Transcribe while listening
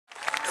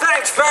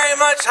Thanks very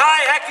much.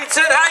 Hi,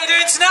 Heckington. How are you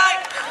doing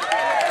tonight?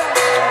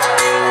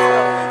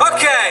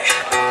 Okay.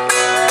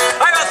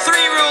 I got 3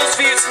 rules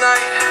for you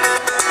tonight.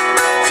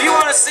 If you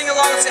want to sing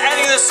along to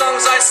any of the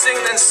songs I sing,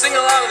 then sing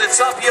along at the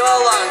top of your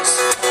lungs.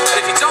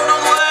 And if you don't know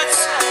the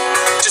words,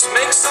 just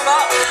make some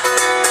up.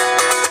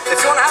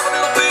 If you want to have a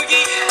little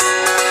boogie,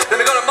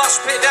 then we've got a mosh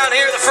pit down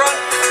here at the front.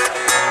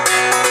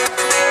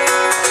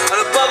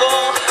 And above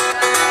all,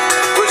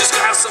 we're just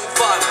going to have some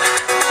fun.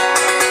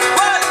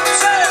 1,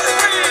 2,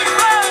 3,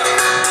 4.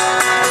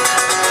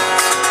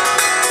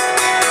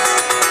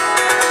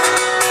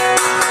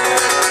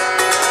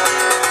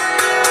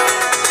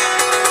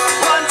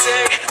 One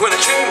day, when I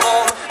came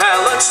home at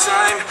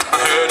lunchtime, I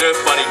heard a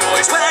funny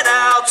noise. Went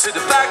out to the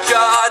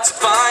backyard to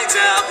find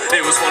out.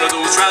 It was one of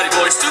those rowdy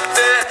boys. Stood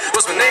there,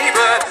 was my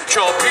neighbor,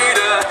 called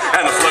Peter,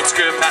 and a flux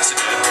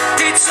capacitor.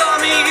 He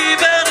told me he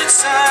built a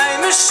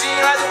time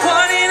machine like the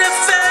one in a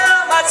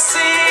film I'd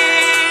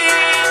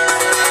seen.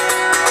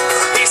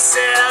 He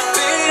said, I've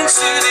been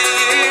to the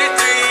year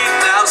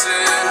 3000.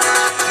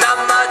 Not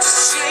much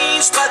has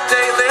changed, but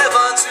they live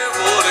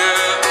underwater.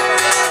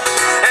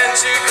 And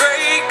your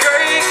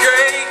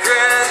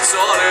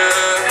great-great-great-granddaughter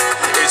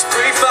is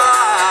pretty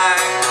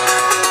fine.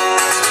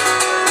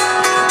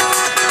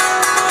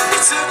 He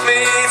took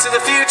me to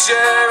the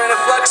future in a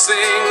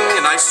fluxing,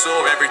 and I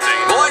saw everything.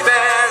 Boy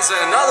bands,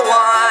 and another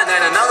one,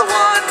 and another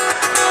one.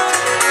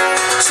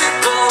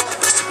 Simple,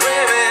 just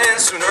women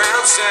swing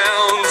around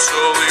town,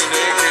 totally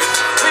naked.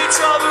 We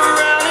drove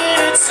around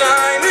in a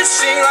time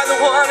machine like the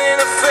one in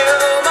a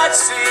film I'd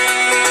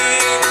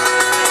seen.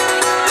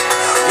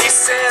 He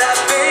said,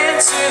 I've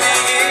been to the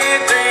year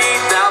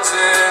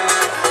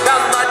 3000.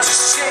 Not much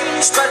has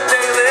changed, but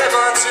they live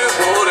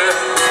underwater.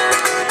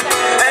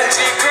 And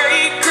your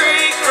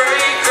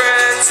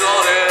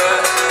great-great-great-granddaughter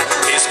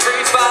is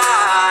pretty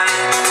fine.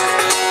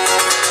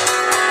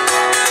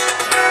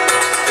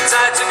 And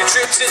I took a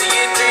trip to the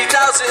year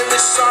 3000.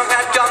 This song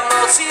had gone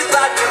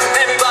multi-platinum.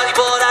 Everybody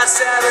bought our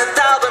 7th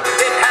album.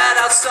 It had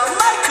out some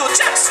Michael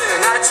Jackson.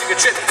 I took a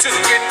trip to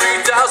the year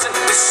 3000.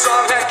 This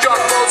song had gone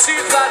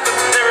multi-platinum.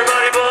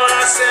 Everybody bought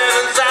our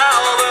 7th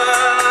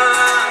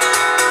album.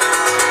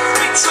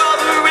 We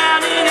drove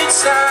around in a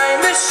time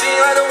machine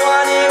like the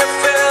one in a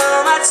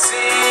film I'd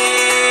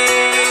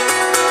seen.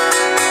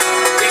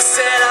 He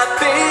said, I've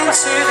been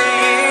to the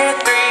year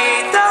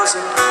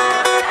 3000.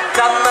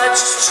 Not much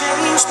has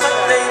changed, but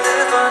they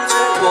live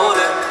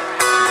underwater.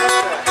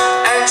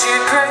 And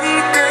your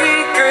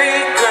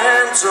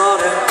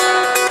great-great-great-granddaughter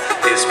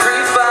is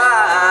pretty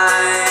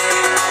fine.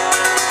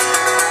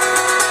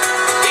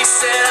 He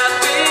said,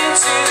 I've been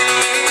to the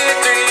year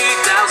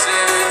 3000.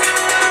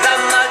 Not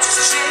much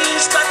has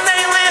changed, but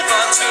they live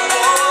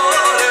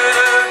underwater.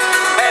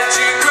 And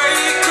your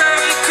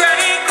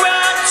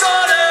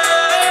great-great-great-granddaughter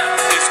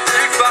is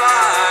pretty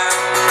fine.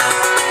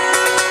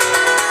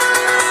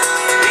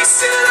 He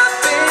said, I've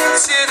been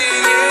to the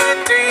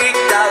year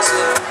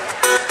 3000.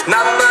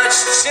 Not much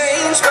has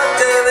changed, but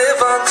they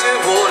live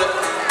underwater.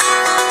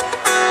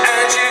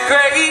 And your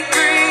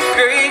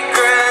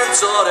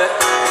great-great-great-granddaughter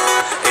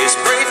is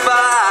pretty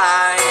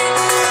fine.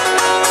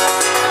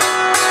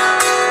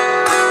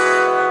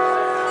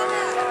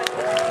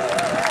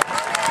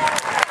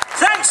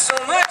 Thanks so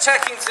much,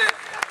 Heckington.